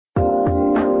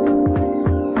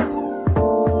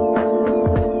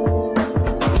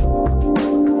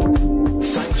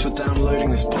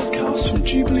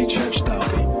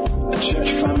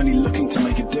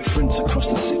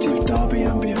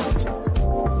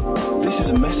is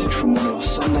a message from one of our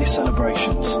Sunday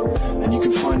celebrations, and you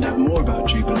can find out more about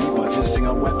Jubilee by visiting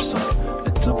our website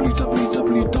at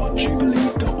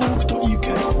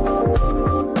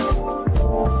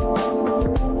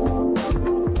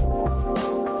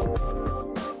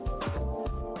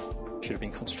Should have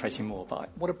been concentrating more, but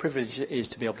what a privilege it is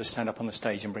to be able to stand up on the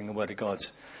stage and bring the Word of God.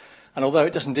 And although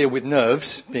it doesn't deal with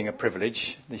nerves, being a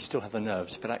privilege, they still have the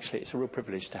nerves, but actually it's a real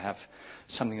privilege to have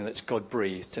something that's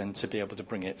God-breathed and to be able to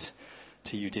bring it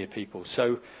to you, dear people.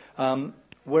 So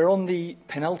we're on the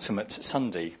penultimate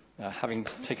Sunday, having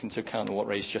taken into account what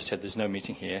Ray's just said, there's no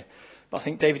meeting here. But I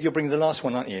think, David, you're bringing the last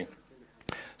one, aren't you?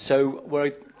 So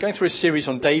we're going through a series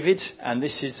on David, and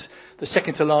this is the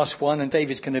second to last one, and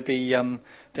David Ash is going to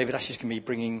be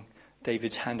bringing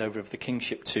David's handover of the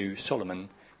kingship to Solomon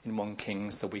in 1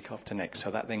 Kings the week after next. So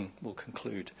that then will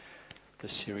conclude the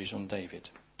series on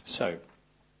David. So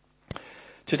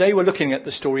today we're looking at the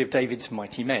story of David's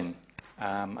mighty men,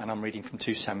 and I'm reading from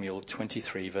 2 Samuel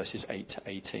 23 verses 8 to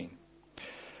 18.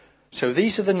 So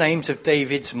these are the names of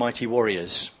David's mighty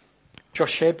warriors.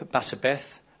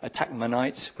 Josheb-Basshebeth, a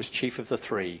Tachmonite, was chief of the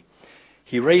three.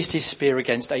 He raised his spear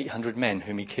against 800 men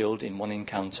whom he killed in one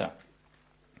encounter.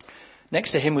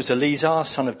 Next to him was Eleazar,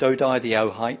 son of Dodai the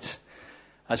Ahohite.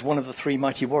 As one of the three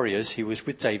mighty warriors, he was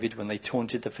with David when they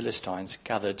taunted the Philistines,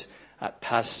 gathered at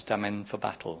Pas-Dammim for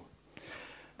battle.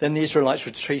 Then the Israelites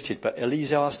retreated, but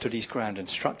Eleazar stood his ground and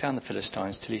struck down the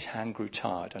Philistines till his hand grew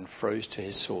tired and froze to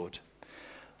his sword.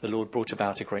 The Lord brought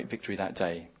about a great victory that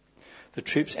day. The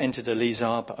troops entered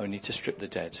Eleazar, but only to strip the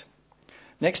dead.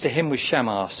 Next to him was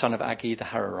Shammah, son of Agi the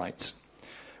Hararite.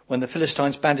 When the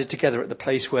Philistines banded together at the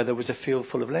place where there was a field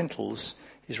full of lentils,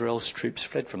 Israel's troops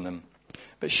fled from them.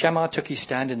 But Shammah took his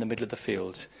stand in the middle of the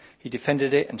field. He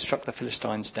defended it and struck the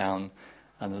Philistines down,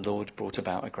 and the Lord brought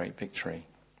about a great victory.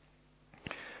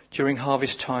 During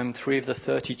harvest time, 3 of the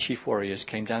 30 chief warriors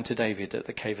came down to David at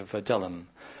the cave of Adullam,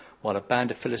 while a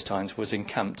band of Philistines was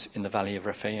encamped in the valley of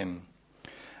Rephaim.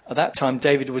 At that time,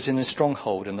 David was in a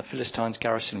stronghold, and the Philistines'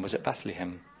 garrison was at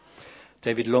Bethlehem.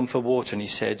 David longed for water, and he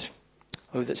said,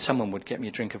 "Oh, that someone would get me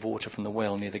a drink of water from the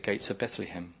well near the gates of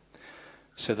Bethlehem."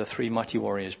 So the 3 mighty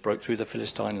warriors broke through the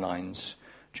Philistine lines,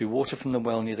 drew water from the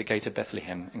well near the gate of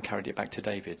Bethlehem, and carried it back to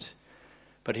David.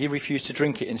 But he refused to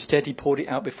drink it. Instead, he poured it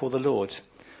out before the Lord.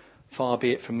 "Far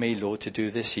be it from me, Lord, to do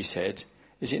this," he said.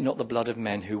 "Is it not the blood of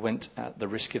men who went at the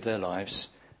risk of their lives?"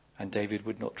 And David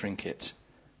would not drink it.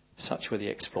 Such were the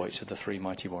exploits of the 3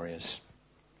 mighty warriors.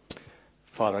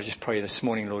 Father, I just pray this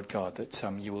morning, Lord God, that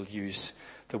you will use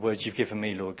the words you've given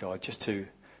me, Lord God, just to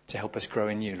help us grow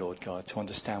in you, Lord God, to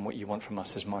understand what you want from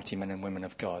us as mighty men and women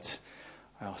of God.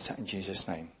 I ask that in Jesus'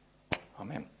 name.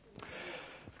 Amen.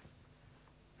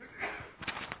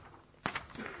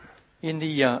 In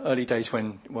the early days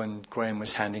when Graham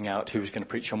was handing out who was going to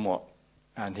preach on what,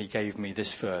 and he gave me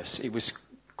this verse, it was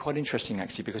quite interesting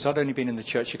actually, because I'd only been in the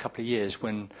church a couple of years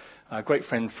when a great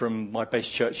friend from my base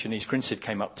church in East Grinstead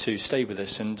came up to stay with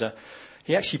us, and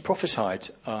he actually prophesied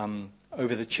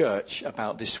over the church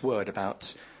about this word,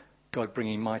 about God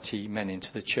bringing mighty men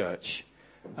into the church.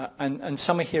 And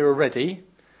some are here already,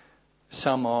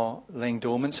 some are laying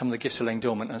dormant, some of the gifts are laying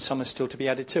dormant, and some are still to be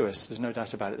added to us. There's no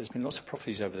doubt about it. There's been lots of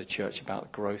prophecies over the church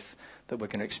about growth that we're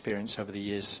going to experience over the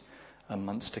years and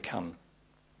months to come.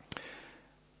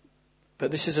 But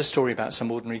this is a story about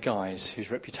some ordinary guys whose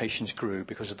reputations grew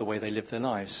because of the way they lived their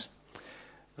lives.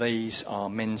 These are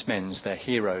men's men, they're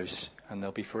heroes, and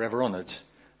they'll be forever honoured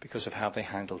because of how they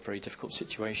handled very difficult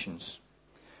situations.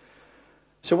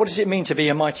 So what does it mean to be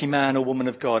a mighty man or woman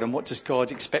of God, and what does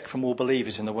God expect from all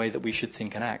believers in the way that we should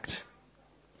think and act?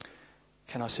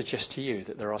 Can I suggest to you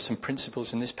that there are some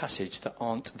principles in this passage that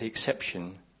aren't the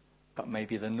exception, but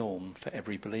maybe the norm for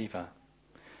every believer?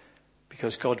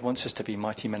 Because God wants us to be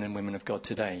mighty men and women of God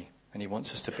today, and he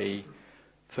wants us to be,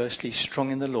 firstly,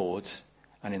 strong in the Lord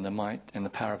and in the might and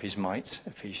the power of his might,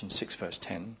 Ephesians 6 verse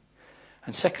 10,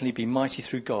 and secondly, be mighty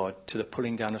through God to the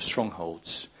pulling down of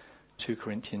strongholds, 2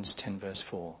 Corinthians 10 verse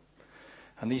 4.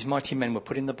 And these mighty men were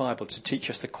put in the Bible to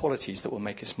teach us the qualities that will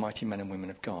make us mighty men and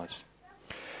women of God.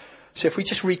 So if we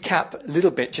just recap a little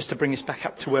bit, just to bring us back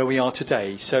up to where we are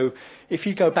today. So if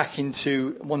you go back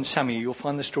into 1 Samuel, you'll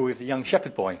find the story of the young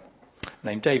shepherd boy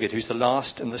named David, who's the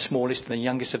last and the smallest and the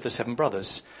youngest of the 7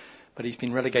 brothers. But he's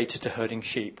been relegated to herding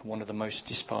sheep, one of the most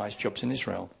despised jobs in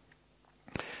Israel.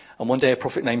 And one day a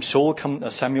prophet named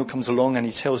Samuel comes along, and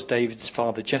he tells David's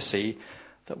father Jesse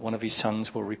that one of his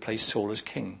sons will replace Saul as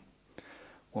king.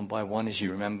 One by one, as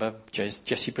you remember,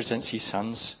 Jesse presents his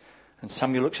sons, and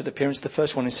Samuel looks at the appearance of the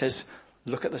first one and says,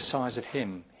 "Look at the size of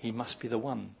him. He must be the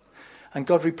one." And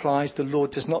God replies, "The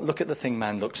Lord does not look at the thing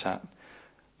man looks at.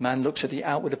 Man looks at the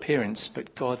outward appearance,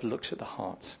 but God looks at the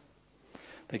heart.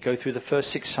 They go through the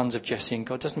first 6 sons of Jesse, and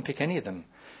God doesn't pick any of them.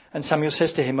 And Samuel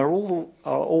says to him, are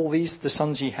all these the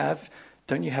sons you have?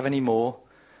 Don't you have any more?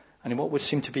 And in what would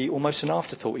seem to be almost an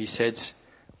afterthought, he said,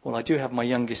 well, I do have my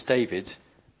youngest David,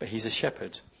 but he's a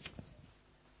shepherd.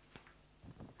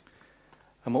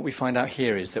 And what we find out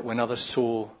here is that when others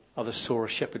saw a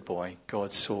shepherd boy,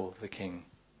 God saw the king.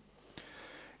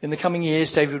 In the coming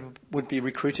years, David would be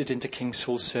recruited into King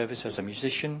Saul's service as a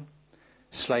musician,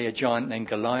 slay a giant named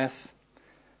Goliath,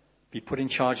 be put in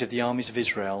charge of the armies of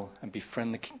Israel, and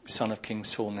befriend the son of King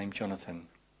Saul named Jonathan.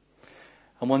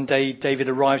 And one day, David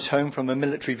arrives home from a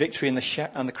military victory, and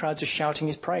the crowds are shouting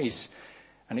his praise.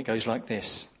 And it goes like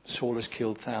this: Saul has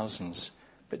killed thousands,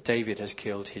 but David has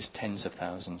killed his tens of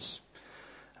thousands.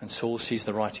 And Saul sees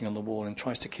the writing on the wall and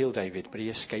tries to kill David, but he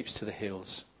escapes to the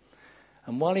hills.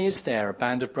 And while he is there, a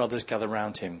band of brothers gather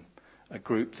round him, a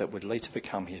group that would later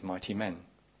become his mighty men.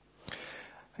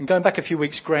 And going back a few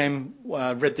weeks, Graham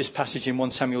read this passage in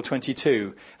 1 Samuel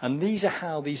 22, and these are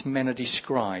how these men are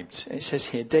described. It says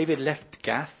here, David left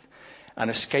Gath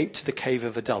and escaped to the cave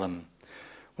of Adullam.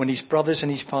 When his brothers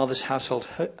and his father's household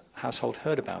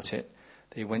heard about it,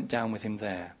 they went down with him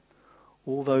there.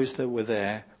 All those that were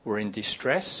there were in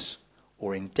distress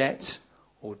or in debt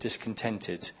or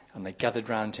discontented, and they gathered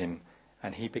round him,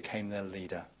 and he became their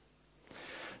leader.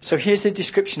 So here's the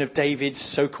description of David's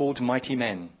so-called mighty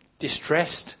men: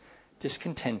 distressed,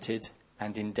 discontented,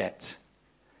 and in debt.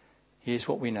 Here's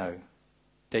what we know.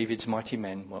 David's mighty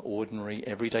men were ordinary,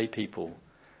 everyday people.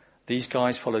 These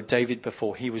guys followed David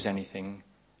before he was anything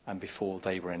and before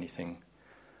they were anything.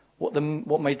 What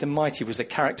made them mighty was the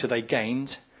character they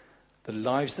gained, the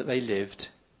lives that they lived,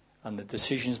 and the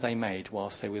decisions they made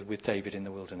whilst they were with David in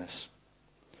the wilderness.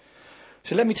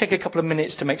 So let me take a couple of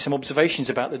minutes to make some observations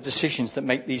about the decisions that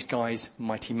make these guys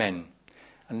mighty men.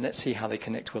 And let's see how they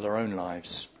connect with our own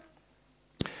lives.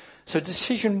 So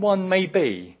decision 1 may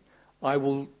be, I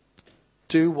will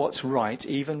do what's right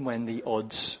even when the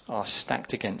odds are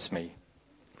stacked against me.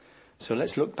 So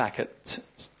let's look back at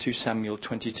 2 Samuel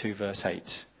 22 verse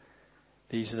 8.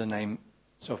 These are the names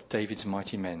of David's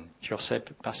mighty men.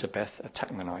 Josheb-Basshebeth, a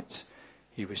Tachmonite.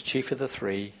 He was chief of the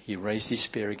 3. He raised his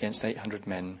spear against 800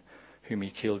 men, whom he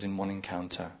killed in one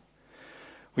encounter.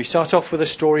 We start off with a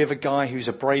story of a guy who's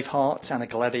a brave heart and a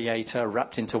gladiator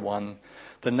wrapped into one.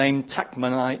 The name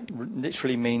Tachmonite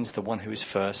literally means the one who is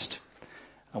first.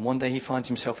 And one day he finds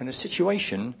himself in a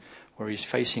situation where he's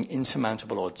facing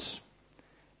insurmountable odds.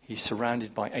 He's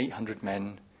surrounded by 800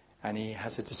 men, and he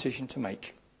has a decision to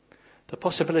make. The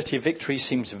possibility of victory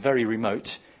seems very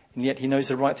remote, and yet he knows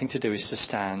the right thing to do is to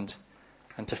stand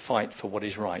and to fight for what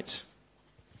is right.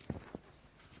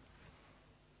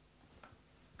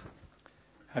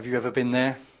 Have you ever been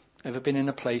there? Ever been in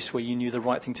a place where you knew the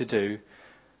right thing to do,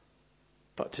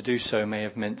 but to do so may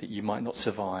have meant that you might not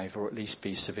survive or at least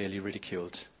be severely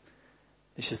ridiculed?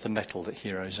 This is the metal that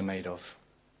heroes are made of.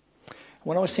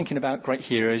 When I was thinking about great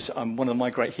heroes, one of my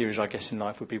great heroes, I guess, in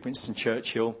life would be Winston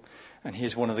Churchill. And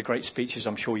here's one of the great speeches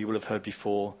I'm sure you will have heard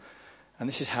before. And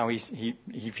this is how he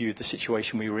viewed the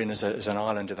situation we were in as an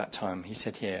island at that time. He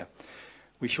said here,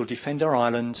 "We shall defend our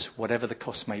island, whatever the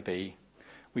cost may be.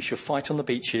 We shall fight on the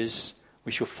beaches.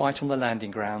 We shall fight on the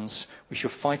landing grounds. We shall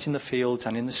fight in the fields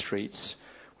and in the streets.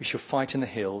 We shall fight in the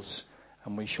hills,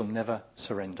 and we shall never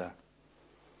surrender."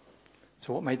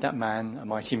 So what made that man a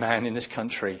mighty man in this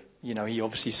country? You know, he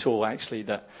obviously saw actually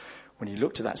that when he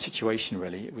looked at that situation,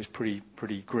 really, it was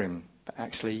pretty grim. But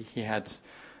actually, he had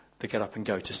the get up and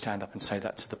go to stand up and say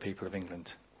that to the people of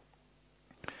England.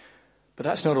 But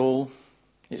that's not all.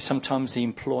 It's sometimes the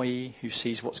employee who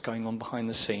sees what's going on behind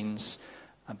the scenes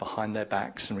and behind their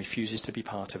backs and refuses to be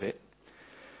part of it.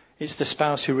 It's the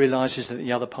spouse who realises that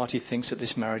the other party thinks that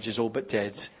this marriage is all but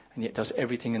dead and yet does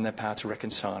everything in their power to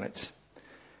reconcile it.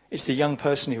 It's the young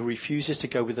person who refuses to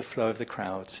go with the flow of the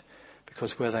crowd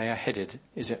because where they are headed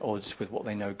is at odds with what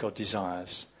they know God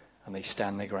desires, and they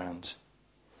stand their ground.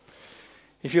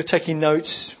 If you're taking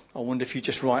notes, I wonder if you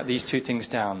just write these 2 things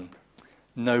down.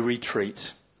 No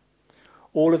retreat.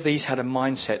 All of these had a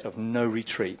mindset of no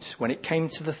retreat when it came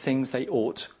to the things they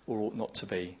ought or ought not to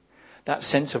be. That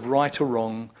sense of right or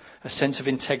wrong, a sense of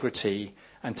integrity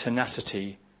and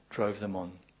tenacity drove them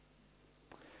on.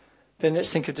 Then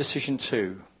let's think of decision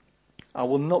 2. I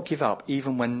will not give up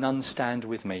even when none stand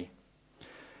with me.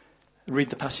 Read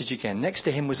the passage again. Next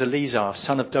to him was Eleazar,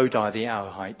 son of Dodai the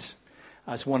Ahohite.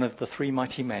 As one of the 3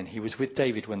 mighty men, he was with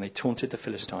David when they taunted the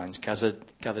Philistines, gathered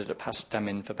at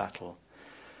Pas-dammim for battle.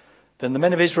 Then the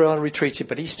men of Israel retreated,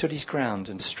 but he stood his ground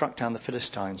and struck down the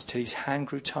Philistines till his hand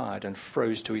grew tired and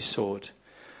froze to his sword.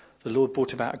 The Lord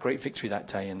brought about a great victory that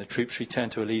day, and the troops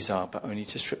returned to Eliezer, but only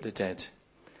to strip the dead.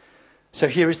 So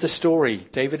here is the story.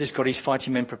 David has got his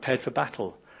fighting men prepared for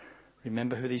battle.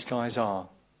 Remember who these guys are.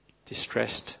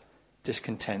 Distressed,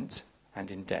 discontent,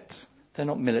 and in debt. They're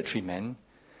not military men.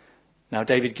 Now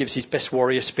David gives his best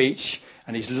warrior speech,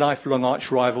 and his lifelong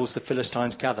arch rivals, the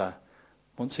Philistines, gather.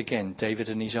 Once again, David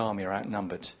and his army are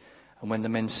outnumbered, and when the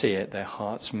men see it, their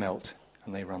hearts melt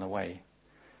and they run away.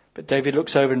 But David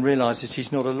looks over and realizes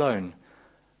he's not alone,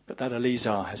 but that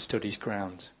Eliezer has stood his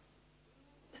ground.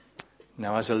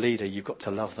 Now, as a leader, you've got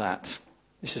to love that.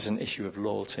 This is an issue of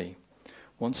loyalty.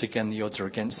 Once again, the odds are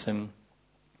against them,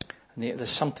 and yet there's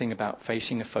something about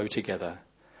facing a foe together.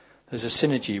 There's a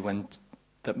synergy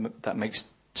that makes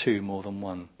two more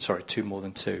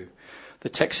than two. The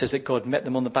text says that God met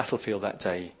them on the battlefield that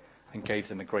day and gave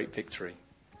them a great victory.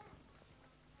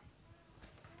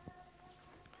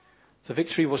 The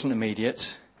victory wasn't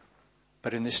immediate,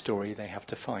 but in this story they have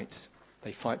to fight.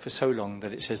 They fight for so long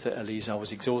that it says that Eliezer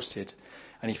was exhausted,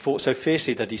 and he fought so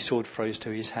fiercely that his sword froze to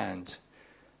his hand.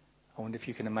 I wonder if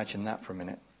you can imagine that for a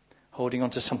minute. Holding on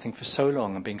to something for so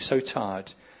long and being so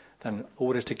tired that in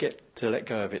order to let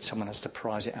go of it, someone has to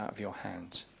prise it out of your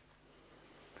hand.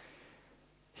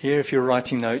 Here, if you're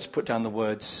writing notes, put down the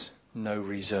words, no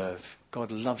reserve.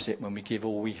 God loves it when we give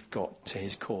all we've got to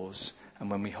his cause and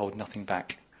when we hold nothing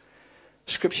back.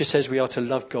 Scripture says we are to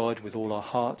love God with all our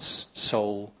hearts,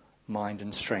 soul, mind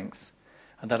and strength,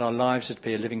 and that our lives are to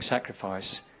be a living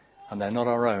sacrifice, and they're not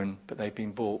our own, but they've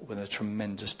been bought with a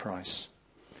tremendous price.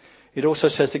 It also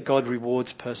says that God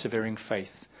rewards persevering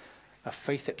faith, a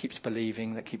faith that keeps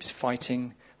believing, that keeps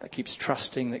fighting, that keeps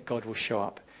trusting that God will show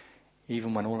up,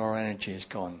 even when all our energy is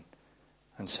gone,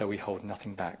 and so we hold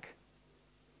nothing back.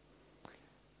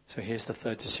 So here's the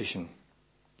third decision.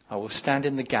 I will stand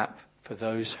in the gap for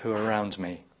those who are around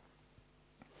me.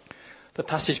 The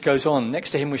passage goes on.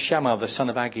 Next to him was Shammah, the son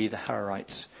of Agee, the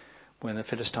Hararite, when the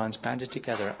Philistines banded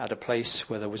together at a place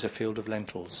where there was a field of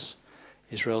lentils.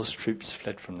 Israel's troops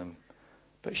fled from them.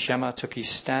 But Shammah took his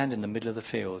stand in the middle of the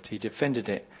field. He defended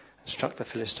it and struck the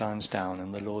Philistines down,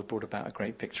 and the Lord brought about a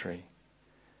great victory.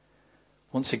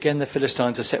 Once again, the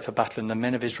Philistines are set for battle, and the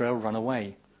men of Israel run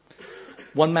away.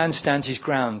 One man stands his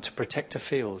ground to protect a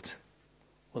field.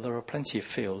 Well, there are plenty of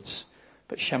fields,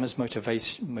 but Shammah's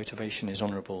motivation is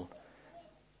honourable.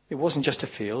 It wasn't just a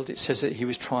field. It says that he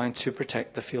was trying to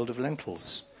protect the field of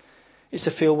lentils. It's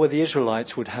a field where the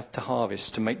Israelites would have to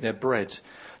harvest to make their bread,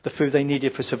 the food they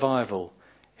needed for survival.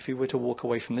 If he were to walk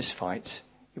away from this fight,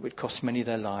 it would cost many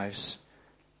their lives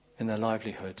and their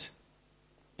livelihood.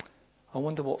 I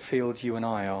wonder what field you and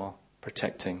I are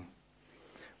protecting.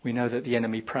 We know that the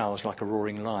enemy prowls like a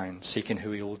roaring lion, seeking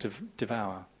who he will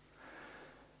devour.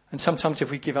 And sometimes if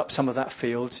we give up some of that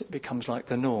field, it becomes like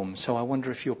the norm. So I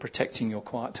wonder if you're protecting your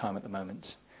quiet time at the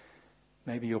moment.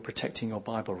 Maybe you're protecting your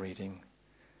Bible reading.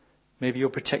 Maybe you're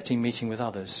protecting meeting with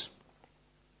others.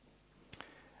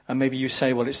 And maybe you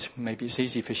say, well, maybe it's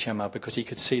easy for Shammah because he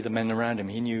could see the men around him.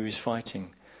 He knew he was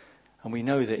fighting. And we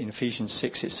know that in Ephesians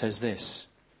 6 it says this.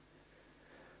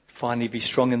 Finally, be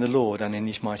strong in the Lord and in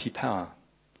his mighty power.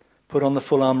 Put on the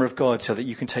full armour of God so that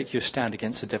you can take your stand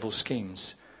against the devil's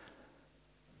schemes.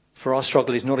 For our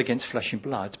struggle is not against flesh and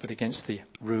blood, but against the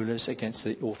rulers, against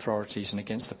the authorities, and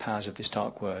against the powers of this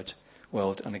dark world,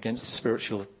 and against the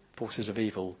spiritual forces of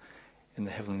evil in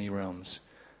the heavenly realms.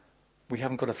 We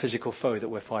haven't got a physical foe that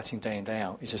we're fighting day in, day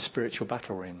out. It's a spiritual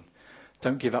battle we're in.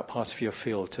 Don't give up part of your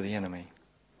field to the enemy.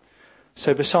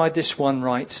 So beside this one,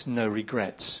 write no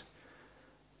regrets.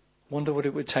 Wonder what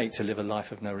it would take to live a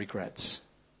life of no regrets.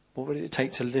 What would it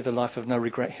take to live a life of no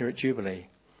regret here at Jubilee?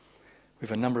 We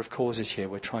have a number of causes here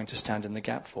we're trying to stand in the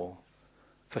gap for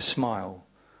Smile,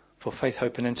 for Faith,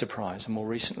 Hope and Enterprise, and more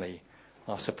recently,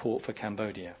 our support for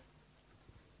Cambodia.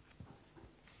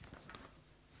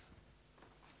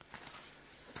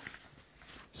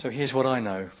 So here's what I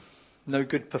know. No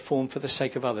good performed for the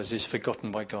sake of others is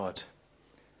forgotten by God.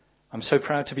 I'm so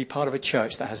proud to be part of a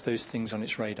church that has those things on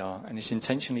its radar and is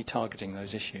intentionally targeting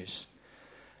those issues.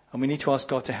 And we need to ask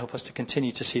God to help us to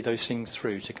continue to see those things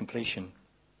through to completion.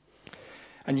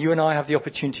 And you and I have the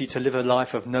opportunity to live a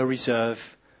life of no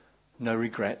reserve, no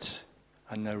regret,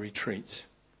 and no retreat.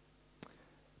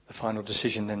 The final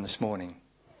decision then this morning.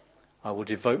 I will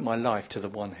devote my life to the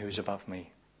one who is above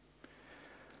me.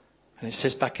 And it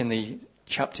says back in the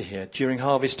chapter here, during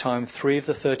harvest time, 3 of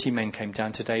the 30 men came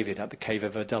down to David at the cave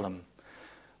of Adullam,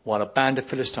 while a band of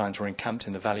Philistines were encamped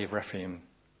in the valley of Rephaim.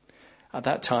 At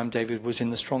that time, David was in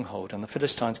the stronghold, and the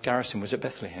Philistines' garrison was at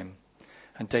Bethlehem.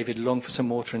 And David longed for some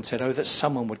water and said, oh, that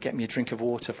someone would get me a drink of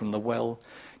water from the well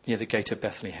near the gate of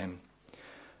Bethlehem.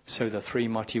 So the three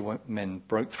mighty men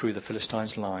broke through the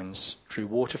Philistines' lines, drew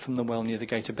water from the well near the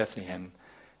gate of Bethlehem,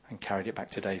 and carried it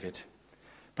back to David.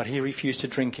 But he refused to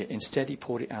drink it. Instead, he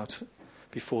poured it out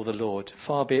before the Lord.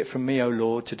 Far be it from me, O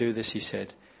Lord, to do this, he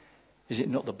said. Is it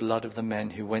not the blood of the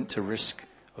men who went to risk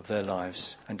of their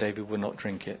lives? And David would not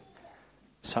drink it.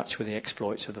 Such were the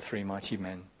exploits of the three mighty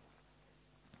men.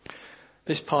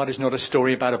 This part is not a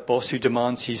story about a boss who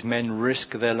demands his men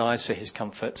risk their lives for his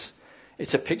comfort.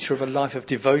 It's a picture of a life of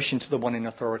devotion to the one in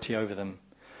authority over them.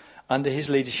 Under his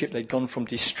leadership, they'd gone from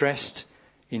distressed,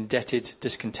 indebted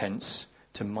discontents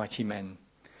to mighty men.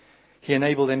 He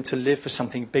enabled them to live for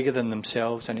something bigger than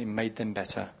themselves, and it made them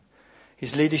better.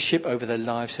 His leadership over their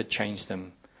lives had changed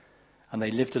them, and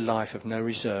they lived a life of no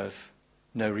reserve,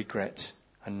 no regret,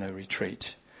 and no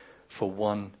retreat for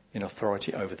one in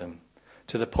authority over them,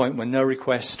 to the point where no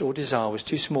request or desire was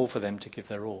too small for them to give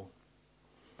their all.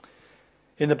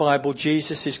 In the Bible,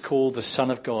 Jesus is called the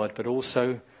Son of God, but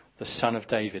also the Son of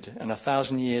David. And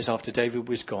 1,000 years after David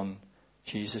was gone,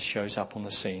 Jesus shows up on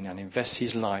the scene and invests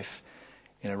his life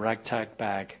in a ragtag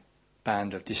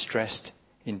band of distressed,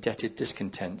 indebted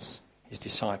discontents, his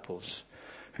disciples,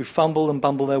 who fumble and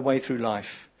bumble their way through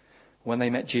life. When they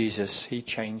met Jesus, he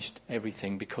changed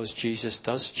everything, because Jesus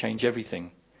does change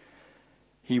everything.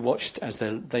 They watched as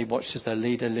their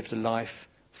leader lived a life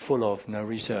full of no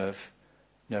reserve,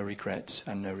 no regrets,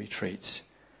 and no retreats,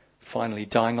 finally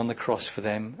dying on the cross for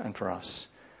them and for us,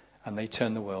 and they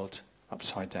turned the world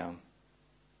upside down.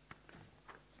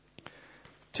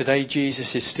 Today,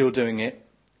 Jesus is still doing it.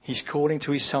 He's calling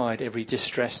to his side every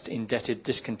distressed, indebted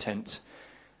discontent,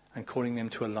 and calling them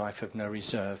to a life of no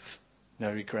reserve,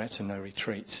 no regret, and no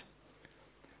retreat.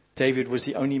 David was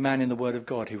the only man in the Word of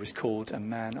God who was called a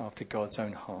man after God's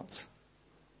own heart.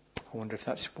 I wonder if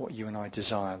that's what you and I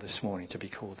desire this morning, to be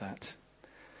called that.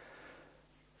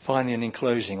 Finally, and in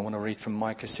closing, I want to read from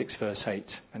Micah 6 verse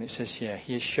 8. And it says here,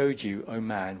 He has showed you, O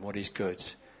man, what is good.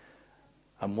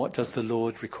 And what does the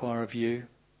Lord require of you?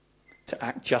 To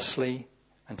act justly,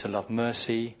 and to love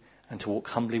mercy, and to walk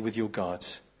humbly with your God.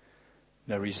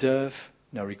 No reserve,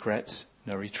 no regrets,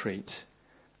 no retreat.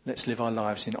 Let's live our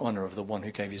lives in honour of the one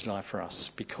who gave his life for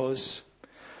us. Because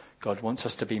God wants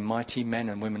us to be mighty men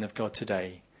and women of God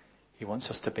today. He wants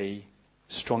us to be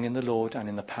strong in the Lord and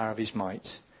in the power of his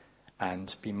might,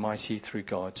 and be mighty through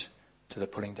God to the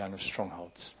pulling down of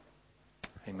strongholds.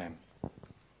 Amen.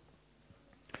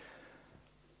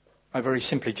 I very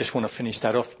simply just want to finish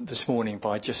that off this morning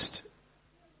by just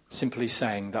simply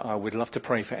saying that I would love to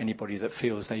pray for anybody that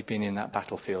feels they've been in that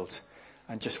battlefield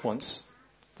and just wants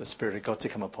the Spirit of God to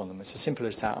come upon them. It's as simple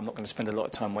as that. I'm not going to spend a lot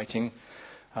of time waiting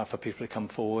for people to come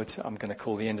forward. I'm going to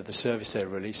call the end of the service there,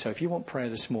 really. So if you want prayer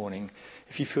this morning,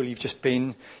 if you feel you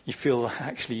feel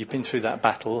actually you've been through that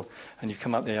battle and you've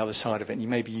come up the other side of it, and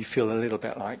maybe you feel a little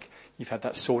bit like you've had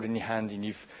that sword in your hand and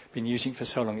you've been using it for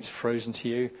so long it's frozen to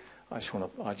you, I just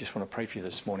want to pray for you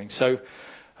this morning. So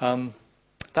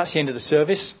that's the end of the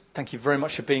service. Thank you very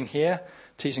much for being here.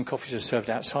 Teas and coffees are served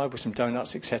outside with some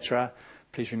donuts, etc.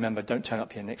 Please remember, don't turn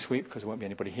up here next week because there won't be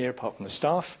anybody here apart from the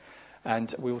staff.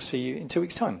 And we will see you in 2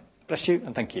 weeks' time. Bless you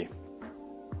and thank you.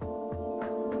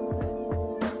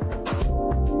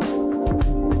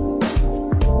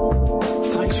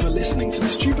 Thanks for listening to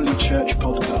this Jubilee Church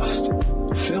podcast.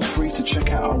 Feel free to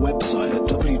check out our website at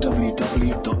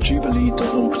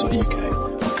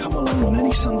www.jubilee.org.uk or come along on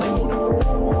any Sunday morning.